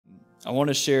I want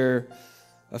to share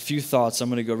a few thoughts. I'm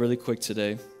going to go really quick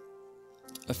today.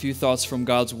 A few thoughts from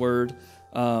God's Word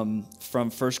from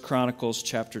 1 Chronicles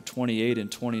chapter 28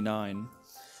 and 29.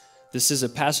 This is a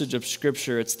passage of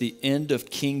Scripture. It's the end of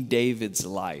King David's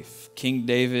life. King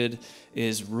David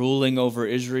is ruling over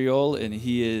Israel, and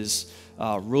he is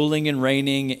ruling and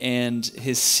reigning, and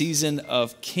his season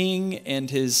of king and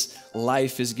his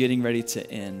life is getting ready to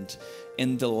end.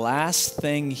 And the last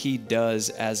thing he does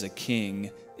as a king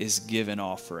is give an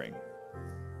offering.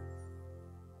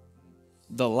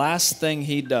 The last thing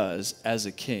he does as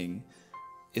a king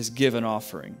is give an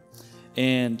offering.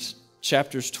 And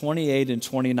chapters 28 and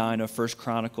 29 of 1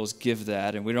 Chronicles give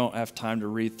that, and we don't have time to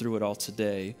read through it all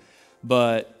today,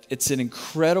 but it's an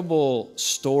incredible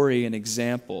story and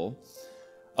example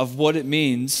of what it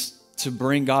means to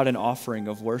bring God an offering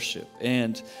of worship.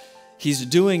 And he's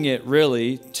doing it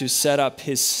really to set up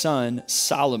his son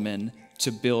Solomon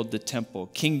to build the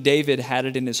temple. King David had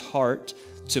it in his heart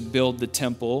to build the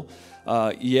temple,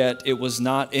 yet it was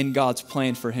not in God's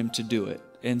plan for him to do it.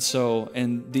 And so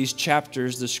in these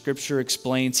chapters, the scripture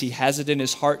explains he has it in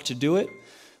his heart to do it,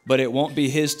 but it won't be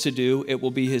his to do. It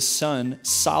will be his son,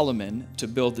 Solomon, to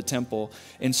build the temple.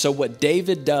 And so what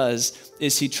David does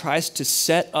is he tries to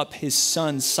set up his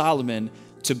son, Solomon,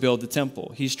 to build the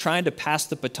temple. He's trying to pass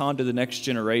the baton to the next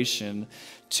generation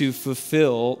to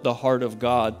fulfill the heart of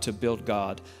God, to build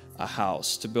God a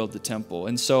house, to build the temple.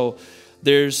 And so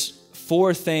there's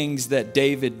 4 things that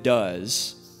David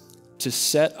does to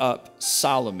set up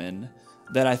Solomon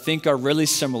that I think are really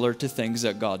similar to things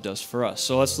that God does for us.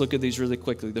 So let's look at these really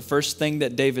quickly. The first thing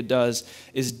that David does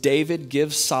is David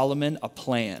gives Solomon a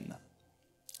plan.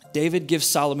 David gives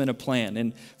Solomon a plan.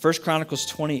 In 1 Chronicles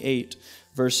 28,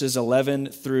 verses 11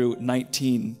 through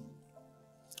 19,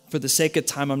 for the sake of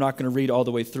time, I'm not going to read all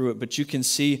the way through it, but you can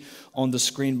see on the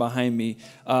screen behind me,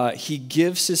 he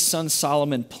gives his son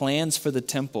Solomon plans for the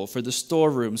temple, for the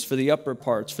storerooms, for the upper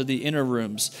parts, for the inner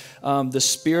rooms. The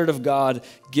Spirit of God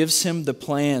gives him the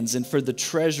plans and for the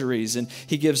treasuries, and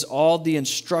he gives all the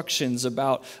instructions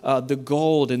about the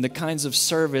gold and the kinds of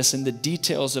service and the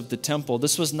details of the temple.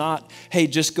 This was not, hey,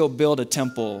 just go build a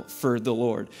temple for the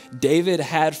Lord. David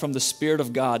had from the Spirit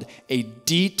of God a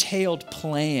detailed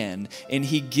plan, and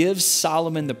he gives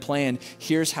Solomon the plan.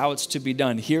 Here's how it's to be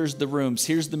done. Here's the rooms.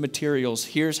 Here's the materials.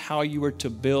 Here's how you are to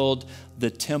build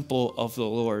the temple of the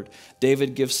Lord.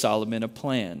 David gives Solomon a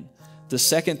plan. The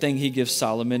second thing he gives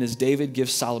Solomon is David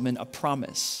gives Solomon a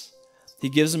promise. He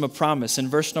gives him a promise. In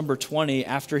verse number 20,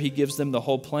 after he gives them the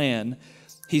whole plan,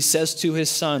 he says to his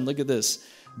son, look at this,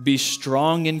 be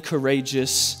strong and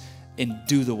courageous and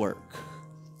do the work.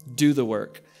 Do the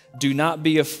work. Do not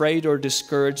be afraid or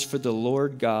discouraged, for the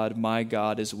Lord God, my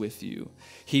God, is with you.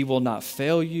 He will not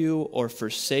fail you or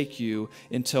forsake you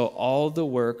until all the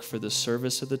work for the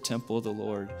service of the temple of the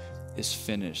Lord is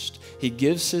finished. He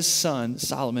gives his son,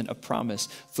 Solomon, a promise.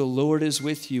 The Lord is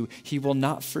with you. He will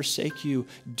not forsake you.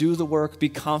 Do the work. Be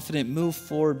confident. Move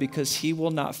forward because he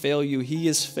will not fail you. He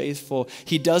is faithful.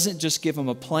 He doesn't just give him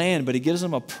a plan, but he gives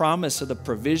him a promise of the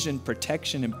provision,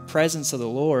 protection, and presence of the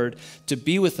Lord to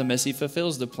be with him as he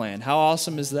fulfills the plan. How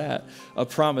awesome is that? A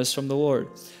promise from the Lord.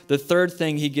 The third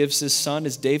thing he gives his son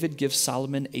is David gives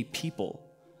Solomon a people.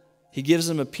 He gives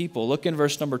him a people. Look in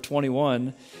verse number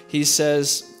 21. He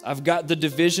says, I've got the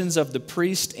divisions of the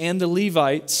priest and the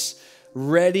Levites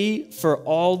ready for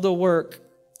all the work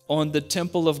on the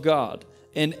temple of God.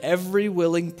 And every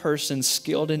willing person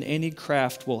skilled in any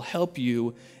craft will help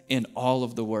you in all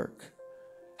of the work.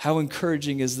 How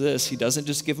encouraging is this? He doesn't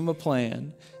just give him a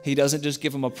plan. He doesn't just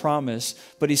give him a promise,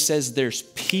 but he says there's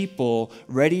people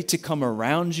ready to come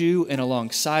around you and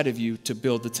alongside of you to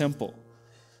build the temple.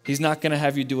 He's not going to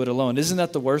have you do it alone. Isn't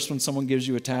that the worst when someone gives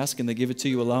you a task and they give it to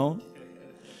you alone?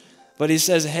 But he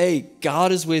says, hey,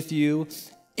 God is with you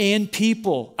and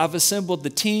people. I've assembled the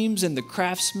teams and the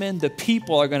craftsmen. The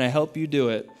people are going to help you do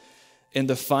it. And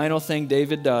the final thing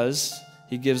David does,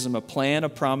 he gives them a plan, a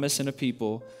promise, and a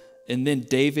people. And then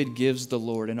David gives the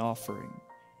Lord an offering.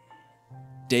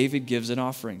 David gives an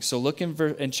offering. So look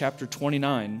in chapter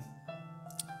 29.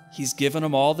 He's given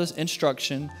them all the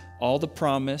instruction, all the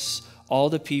promise, all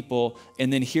the people,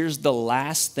 and then here's the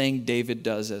last thing David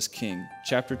does as king.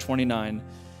 Chapter 29,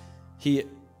 he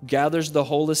gathers the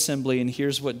whole assembly, and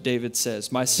here's what David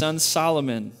says. My son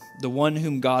Solomon, the one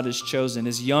whom God has chosen,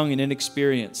 is young and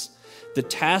inexperienced. The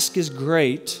task is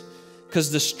great because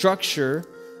the structure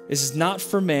is not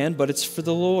for man, but it's for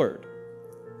the Lord.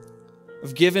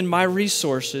 I've given my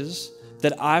resources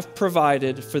that I've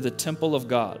provided for the temple of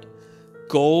God.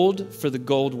 Gold for the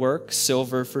gold work,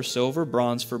 silver for silver,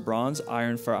 bronze for bronze,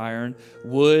 iron for iron,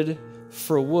 wood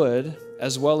for wood,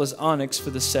 as well as onyx for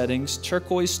the settings,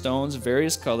 turquoise stones,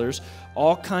 various colors,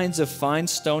 all kinds of fine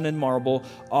stone and marble,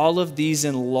 all of these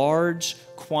in large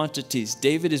quantities.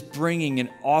 David is bringing and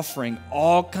offering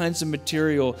all kinds of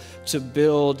material to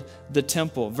build the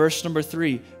temple. Verse number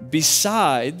 3,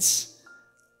 besides,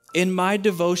 in my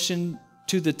devotion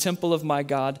to the temple of my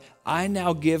God, I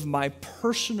now give my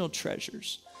personal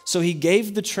treasures. So he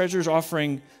gave the treasures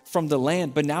offering from the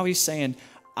land, but now he's saying,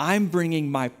 I'm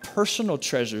bringing my personal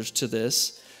treasures to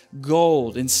this,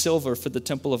 gold and silver for the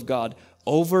temple of God,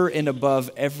 over and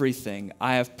above everything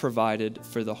I have provided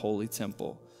for the holy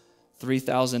temple.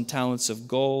 3,000 talents of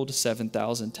gold,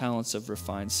 7,000 talents of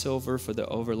refined silver for the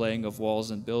overlaying of walls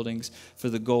and buildings, for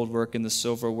the gold work and the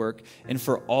silver work, and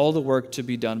for all the work to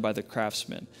be done by the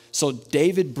craftsmen. So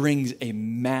David brings a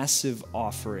massive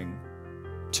offering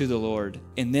to the Lord.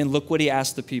 And then look what he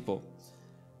asked the people.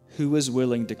 Who is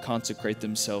willing to consecrate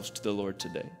themselves to the Lord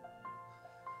today?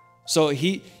 So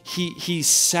he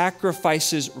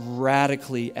sacrifices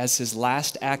radically as his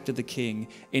last act of the king,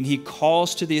 and he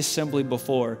calls to the assembly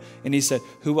before, and he said,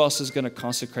 who else is going to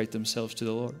consecrate themselves to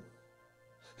the Lord?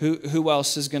 Who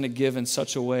else is going to give in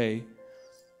such a way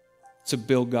to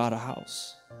build God a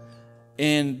house?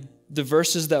 And the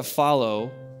verses that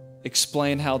follow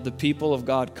explain how the people of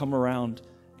God come around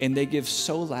and they give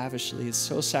so lavishly and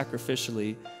so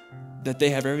sacrificially that they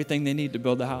have everything they need to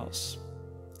build the house.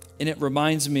 And it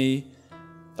reminds me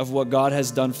of what God has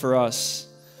done for us.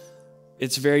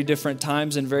 It's very different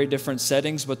times and very different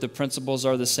settings, but the principles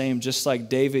are the same. Just like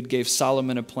David gave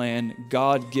Solomon a plan,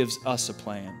 God gives us a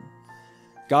plan.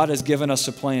 God has given us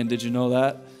a plan. Did you know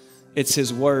that? It's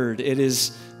his word. It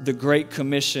is the Great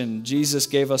Commission. Jesus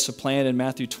gave us a plan in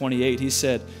Matthew 28. He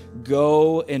said,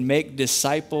 go and make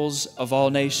disciples of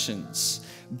all nations,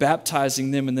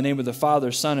 baptizing them in the name of the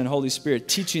Father, Son, and Holy Spirit,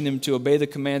 teaching them to obey the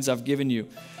commands I've given you.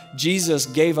 Jesus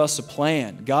gave us a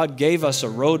plan. God gave us a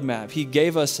roadmap. He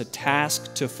gave us a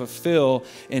task to fulfill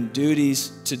and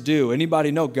duties to do.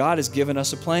 Anybody know God has given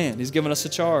us a plan? He's given us a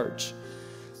charge.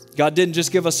 God didn't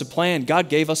just give us a plan. God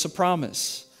gave us a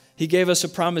promise. He gave us a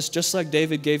promise just like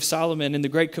David gave Solomon. In the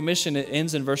Great Commission, it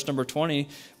ends in verse number 20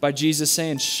 by Jesus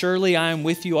saying, surely I am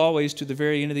with you always to the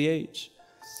very end of the age.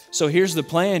 So here's the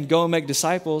plan. Go and make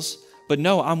disciples. But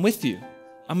no, I'm with you.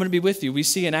 I'm going to be with you. We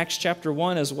see in Acts chapter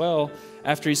 1 as well,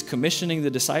 after he's commissioning the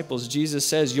disciples, Jesus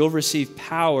says, you'll receive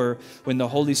power when the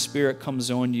Holy Spirit comes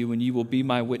on you, and you will be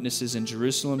my witnesses in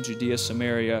Jerusalem, Judea,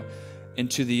 Samaria, and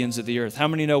to the ends of the earth. How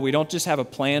many know we don't just have a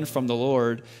plan from the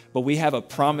Lord, but we have a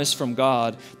promise from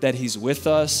God that he's with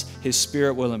us, his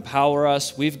Spirit will empower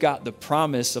us. We've got the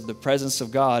promise of the presence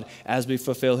of God as we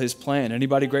fulfill his plan.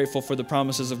 Anybody grateful for the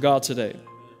promises of God today?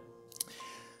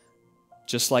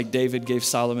 Just like David gave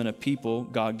Solomon a people,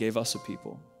 God gave us a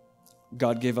people.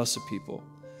 God gave us a people.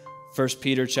 1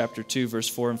 Peter chapter 2, verse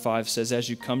 4 and 5 says, as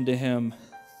you come to him,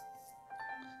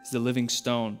 he's the living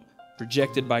stone,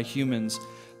 rejected by humans,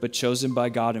 but chosen by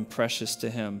God and precious to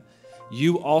him.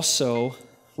 You also,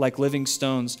 like living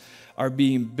stones, are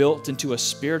being built into a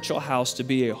spiritual house to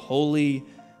be a holy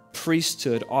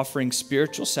priesthood, offering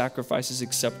spiritual sacrifices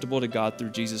acceptable to God through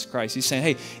Jesus Christ. He's saying,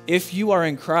 hey, if you are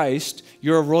in Christ,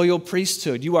 you're a royal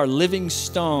priesthood. You are living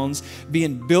stones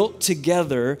being built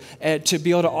together to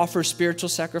be able to offer spiritual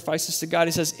sacrifices to God.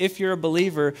 He says, if you're a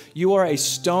believer, you are a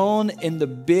stone in the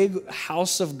big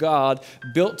house of God,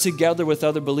 built together with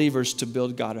other believers to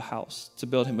build God a house, to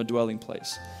build him a dwelling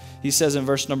place. He says in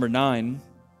verse number 9,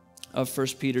 of 1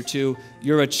 Peter 2,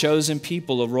 you're a chosen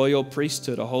people, a royal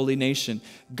priesthood, a holy nation,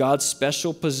 God's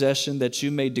special possession, that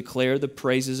you may declare the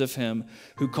praises of him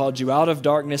who called you out of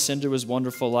darkness into his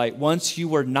wonderful light. Once you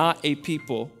were not a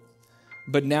people,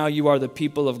 but now you are the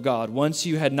people of God. Once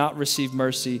you had not received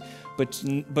mercy,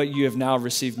 but you have now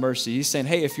received mercy. He's saying,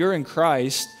 hey, if you're in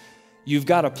Christ, you've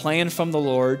got a plan from the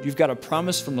Lord, you've got a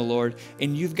promise from the Lord,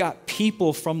 and you've got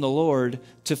people from the Lord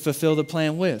to fulfill the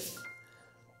plan with.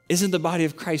 Isn't the body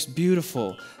of Christ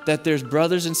beautiful that there's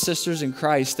brothers and sisters in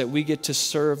Christ that we get to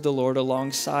serve the Lord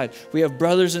alongside? We have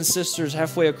brothers and sisters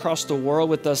halfway across the world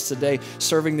with us today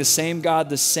serving the same God,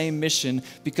 the same mission,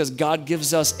 because God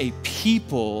gives us a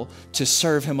people to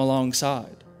serve him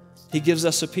alongside. He gives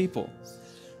us a people.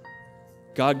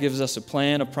 God gives us a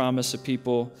plan, a promise, a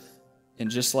people,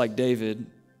 and just like David,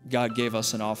 God gave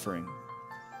us an offering.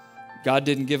 God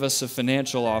didn't give us a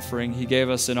financial offering. He gave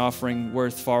us an offering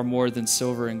worth far more than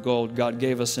silver and gold. God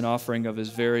gave us an offering of his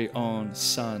very own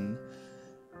son.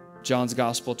 John's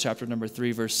Gospel, chapter number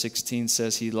 3, verse 16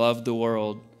 says he loved the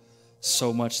world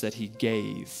so much that he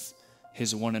gave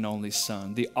his one and only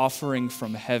son. The offering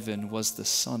from heaven was the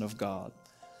Son of God,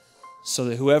 so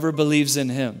that whoever believes in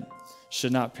him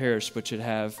should not perish but should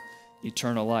have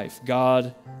eternal life.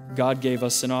 God gave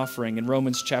us an offering. In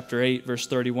Romans chapter 8, verse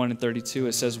 31 and 32,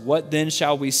 it says, "What then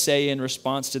shall we say in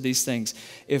response to these things?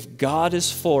 If God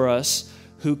is for us,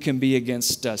 who can be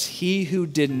against us? He who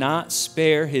did not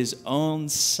spare his own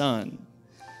son,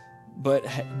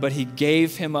 but he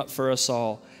gave him up for us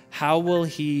all, how will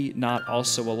he not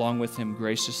also along with him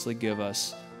graciously give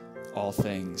us all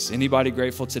things?" Anybody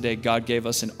grateful today? God gave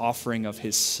us an offering of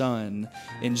his son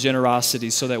in generosity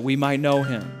so that we might know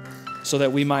him, so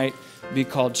that we might be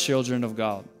called children of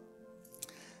God.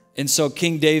 And so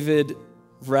King David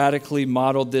radically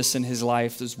modeled this in his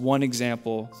life. There's one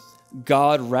example.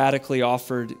 God radically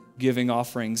offered giving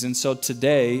offerings. And so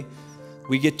today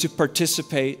we get to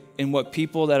participate in what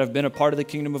people that have been a part of the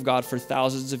kingdom of God for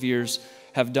thousands of years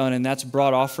have done, and that's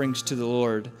brought offerings to the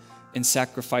Lord and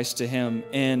sacrifice to him.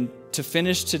 And to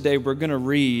finish today, we're going to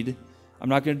read, I'm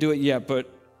not going to do it yet, but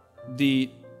the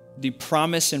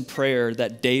promise and prayer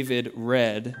that David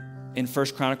read in 1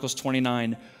 Chronicles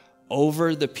 29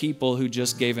 over the people who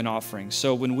just gave an offering.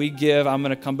 So when we give, I'm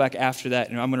going to come back after that,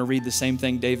 and I'm going to read the same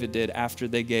thing David did after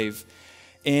they gave.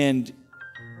 And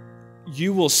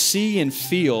you will see and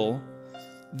feel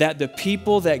that the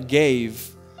people that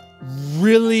gave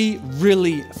really,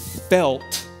 really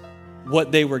felt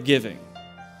what they were giving.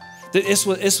 This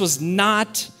was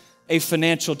not a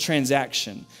financial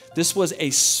transaction. This was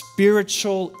a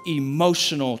spiritual,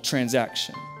 emotional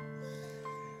transaction.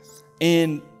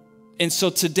 And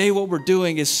so today what we're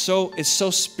doing is so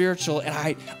spiritual,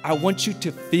 and I want you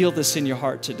to feel this in your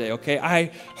heart today, okay?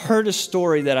 I heard a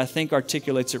story that I think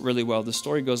articulates it really well. The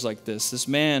story goes like this. This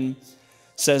man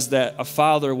says that a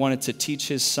father wanted to teach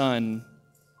his son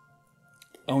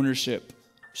ownership,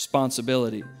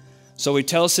 responsibility. So he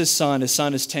tells his son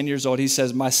is 10 years old. He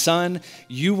says, "My son,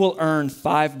 you will earn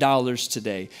 $5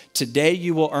 today. Today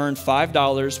you will earn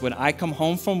 $5. When I come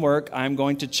home from work, I'm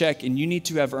going to check, and you need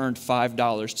to have earned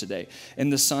 $5 today."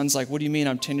 And the son's like, "What do you mean?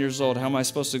 I'm 10 years old. How am I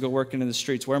supposed to go working in the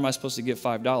streets? Where am I supposed to get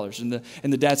 $5? And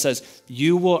the dad says,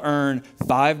 "You will earn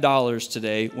 $5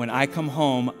 today. When I come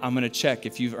home, I'm going to check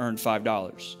if you've earned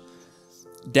 $5.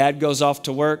 Dad goes off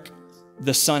to work.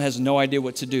 The son has no idea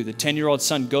what to do. The 10-year-old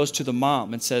son goes to the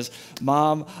mom and says,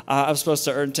 "Mom, I'm supposed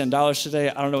to earn $10 today.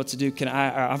 I don't know what to do.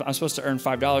 I'm supposed to earn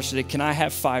 $5 today. Can I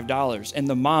have $5? And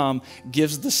the mom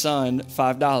gives the son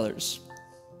 $5.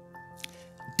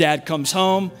 Dad comes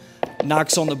home,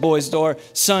 knocks on the boy's door.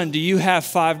 "Son, do you have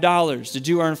 $5? Did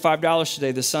you earn $5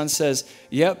 today?" The son says,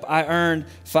 "Yep, I earned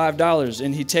 $5.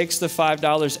 And he takes the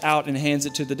 $5 out and hands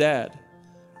it to the dad.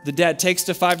 The dad takes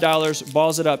the $5,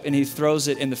 balls it up, and he throws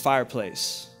it in the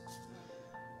fireplace.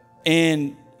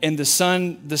 And the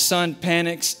son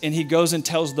panics, and he goes and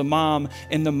tells the mom,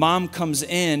 and the mom comes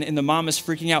in, and the mom is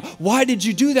freaking out. "Why did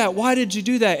you do that? Why did you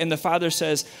do that?" And the father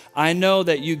says, "I know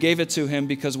that you gave it to him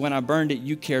because when I burned it,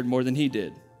 you cared more than he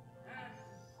did.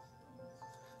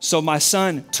 So my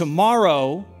son,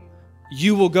 tomorrow,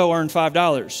 you will go earn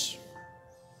 $5.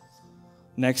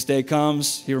 Next day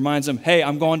comes, he reminds him, "Hey,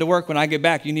 I'm going to work. When I get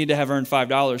back, you need to have earned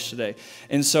 $5 today."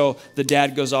 And so the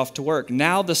dad goes off to work.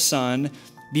 Now the son,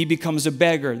 he becomes a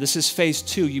beggar. This is phase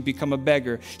 2. You become a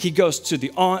beggar. He goes to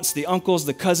the aunts, the uncles,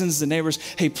 the cousins, the neighbors.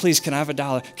 "Hey, please, can I have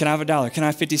 $1? Can I have $1? Can I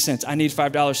have 50 cents? I need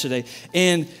 $5 today."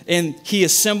 And he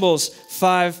assembles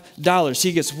 $5.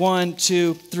 He gets 1,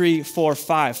 2, 3, 4,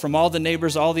 5. From all the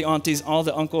neighbors, all the aunties, all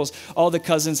the uncles, all the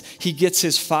cousins, he gets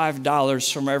his $5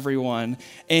 from everyone.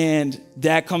 And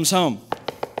dad comes home.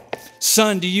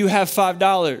 "Son, do you have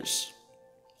 $5?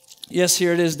 "Yes,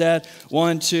 here it is, Dad.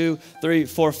 1, 2, 3,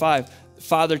 4, 5.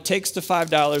 Father takes the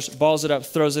 $5, balls it up,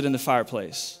 throws it in the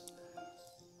fireplace.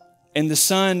 And the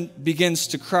son begins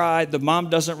to cry. The mom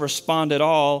doesn't respond at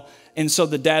all. And so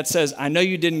the dad says, "I know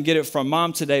you didn't get it from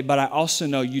mom today, but I also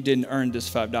know you didn't earn this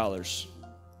 $5.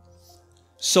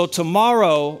 So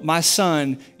tomorrow, my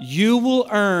son, you will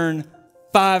earn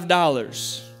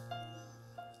 $5.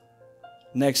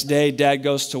 Next day, dad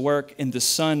goes to work, and the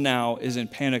son now is in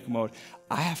panic mode.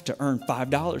 "I have to earn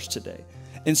 $5 today."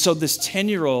 And so this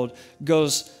 10-year-old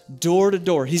goes door to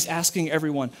door. He's asking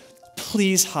everyone,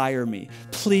 "Please hire me.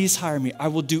 Please hire me. I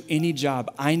will do any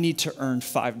job. I need to earn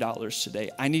 $5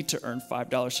 today. I need to earn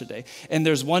 $5 today." And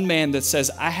there's one man that says,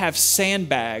 "I have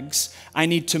sandbags I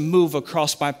need to move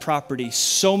across my property.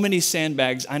 So many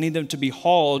sandbags. I need them to be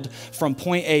hauled from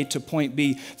point A to point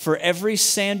B. For every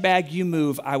sandbag you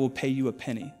move, I will pay you a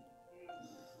penny."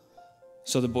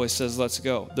 So the boy says, "Let's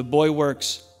go." The boy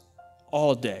works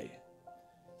all day.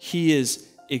 He is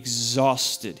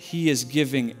exhausted. He is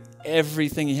giving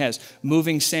everything he has,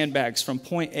 moving sandbags from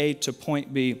point A to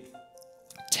point B.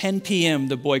 10 p.m.,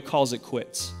 the boy calls it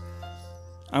quits.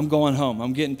 "I'm going home.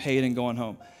 I'm getting paid and going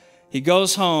home." He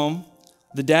goes home,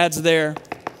 The dad's there.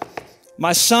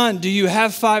 My son, do you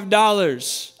have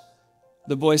 $5?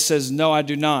 The boy says, no, I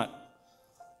do not.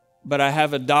 But I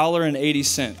have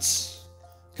 $1.80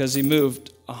 because he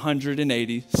moved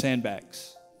 180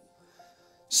 sandbags.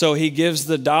 So he gives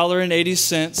the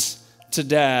 $1.80 to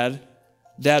dad.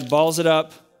 Dad balls it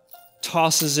up,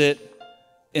 tosses it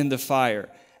in the fire.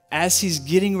 As he's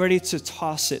getting ready to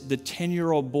toss it, the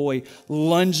 10-year-old boy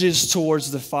lunges towards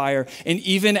the fire, and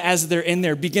even as they're in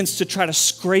there, begins to try to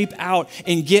scrape out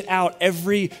and get out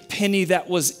every penny that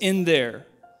was in there.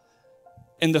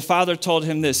 And the father told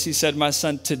him this. He said, my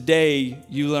son, today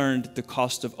you learned the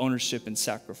cost of ownership and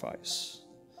sacrifice.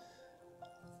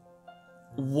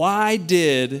 Why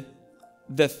did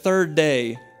the third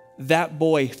day that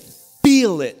boy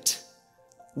feel it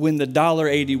when the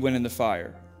 $1.80 went in the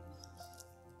fire?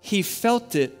 He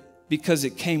felt it because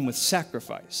it came with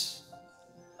sacrifice.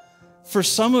 For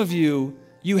some of you,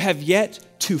 you have yet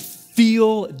to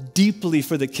feel deeply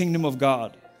for the kingdom of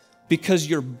God because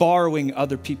you're borrowing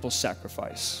other people's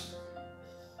sacrifice.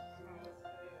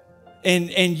 And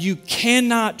you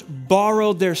cannot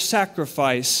borrow their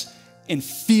sacrifice and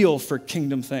feel for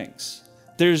kingdom things.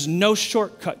 There's no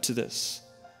shortcut to this.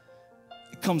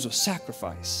 It comes with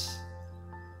sacrifice.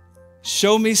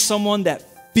 Show me someone that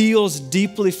feels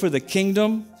deeply for the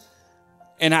kingdom,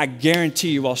 and I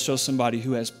guarantee you I'll show somebody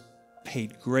who has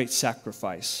paid great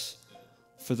sacrifice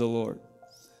for the Lord.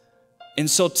 And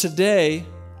so today,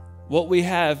 what we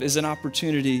have is an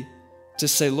opportunity to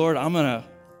say, Lord, I'm gonna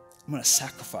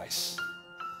sacrifice.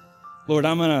 Lord,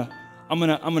 I'm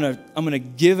gonna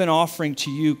give an offering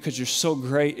to you because you're so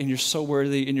great and you're so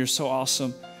worthy and you're so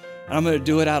awesome. And I'm gonna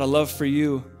do it out of love for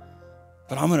you.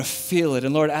 But I'm going to feel it.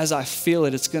 And Lord, as I feel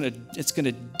it, it's going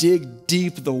to dig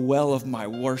deep the well of my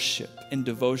worship and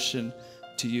devotion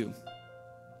to you.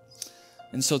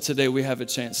 And so today we have a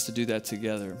chance to do that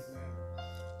together,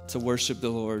 to worship the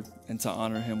Lord and to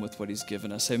honor him with what he's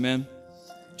given us. Amen.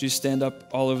 Would you stand up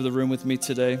all over the room with me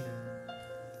today?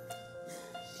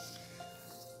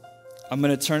 I'm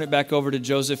going to turn it back over to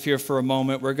Joseph here for a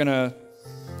moment. We're going to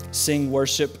sing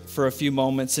worship for a few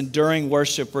moments. And during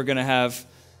worship, we're going to have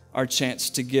our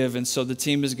chance to give. And so the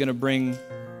team is going to bring,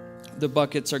 the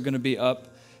buckets are going to be up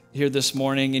here this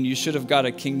morning. And you should have got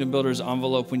a Kingdom Builders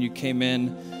envelope when you came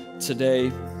in today.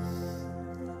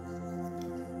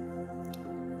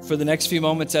 For the next few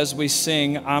moments as we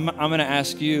sing, I'm going to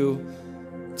ask you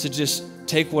to just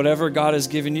take whatever God has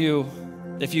given you.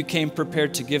 If you came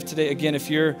prepared to give today, again, if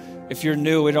you're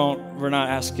new, we're not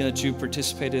asking that you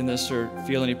participate in this or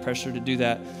feel any pressure to do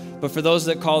that. But for those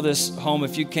that call this home,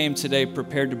 if you came today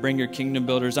prepared to bring your Kingdom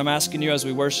Builders, I'm asking you as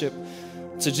we worship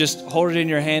to just hold it in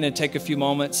your hand and take a few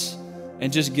moments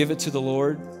and just give it to the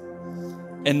Lord.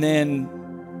 And then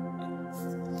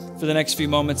for the next few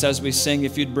moments as we sing,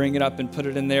 if you'd bring it up and put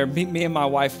it in there. Me and my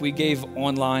wife, we gave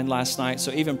online last night.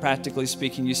 So even practically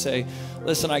speaking, you say,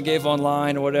 listen, I gave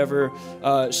online or whatever.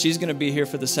 She's going to be here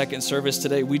for the second service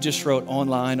today. We just wrote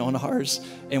online on ours,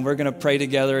 and we're going to pray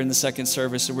together in the second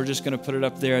service. And we're just going to put it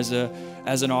up there as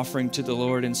an offering to the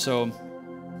Lord. And so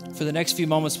for the next few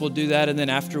moments, we'll do that. And then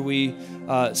after we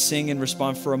sing and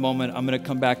respond for a moment, I'm going to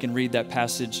come back and read that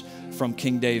passage from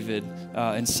King David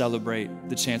and celebrate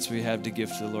the chance we have to give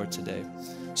to the Lord today.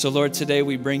 So Lord, today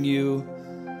we bring you,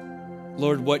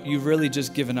 Lord, what you've really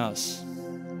just given us.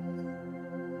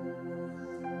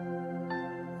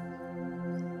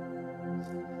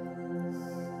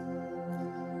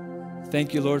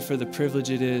 Thank you, Lord, for the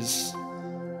privilege it is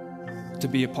to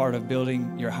be a part of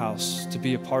building your house, to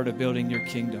be a part of building your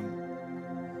kingdom.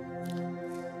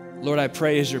 Lord, I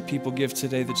pray as your people give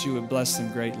today that you would bless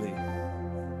them greatly.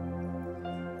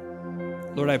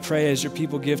 Lord, I pray as your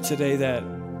people give today that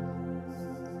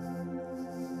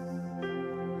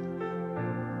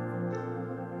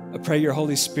I pray your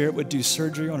Holy Spirit would do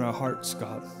surgery on our hearts,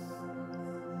 God,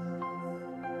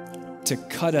 to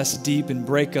cut us deep and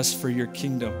break us for your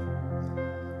kingdom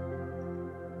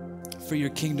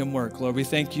work. Lord, we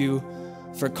thank you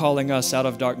for calling us out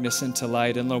of darkness into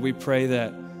light. And Lord, we pray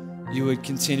that you would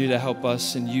continue to help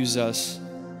us and use us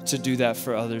to do that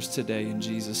for others today. In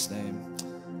Jesus' name,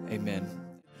 amen.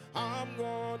 I'm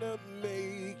gonna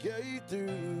make it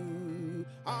through.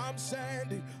 I'm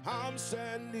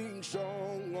standing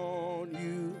strong on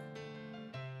you.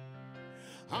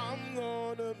 I'm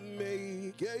gonna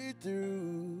make it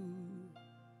through,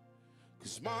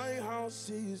 'cause my house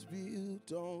is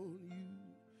built on you.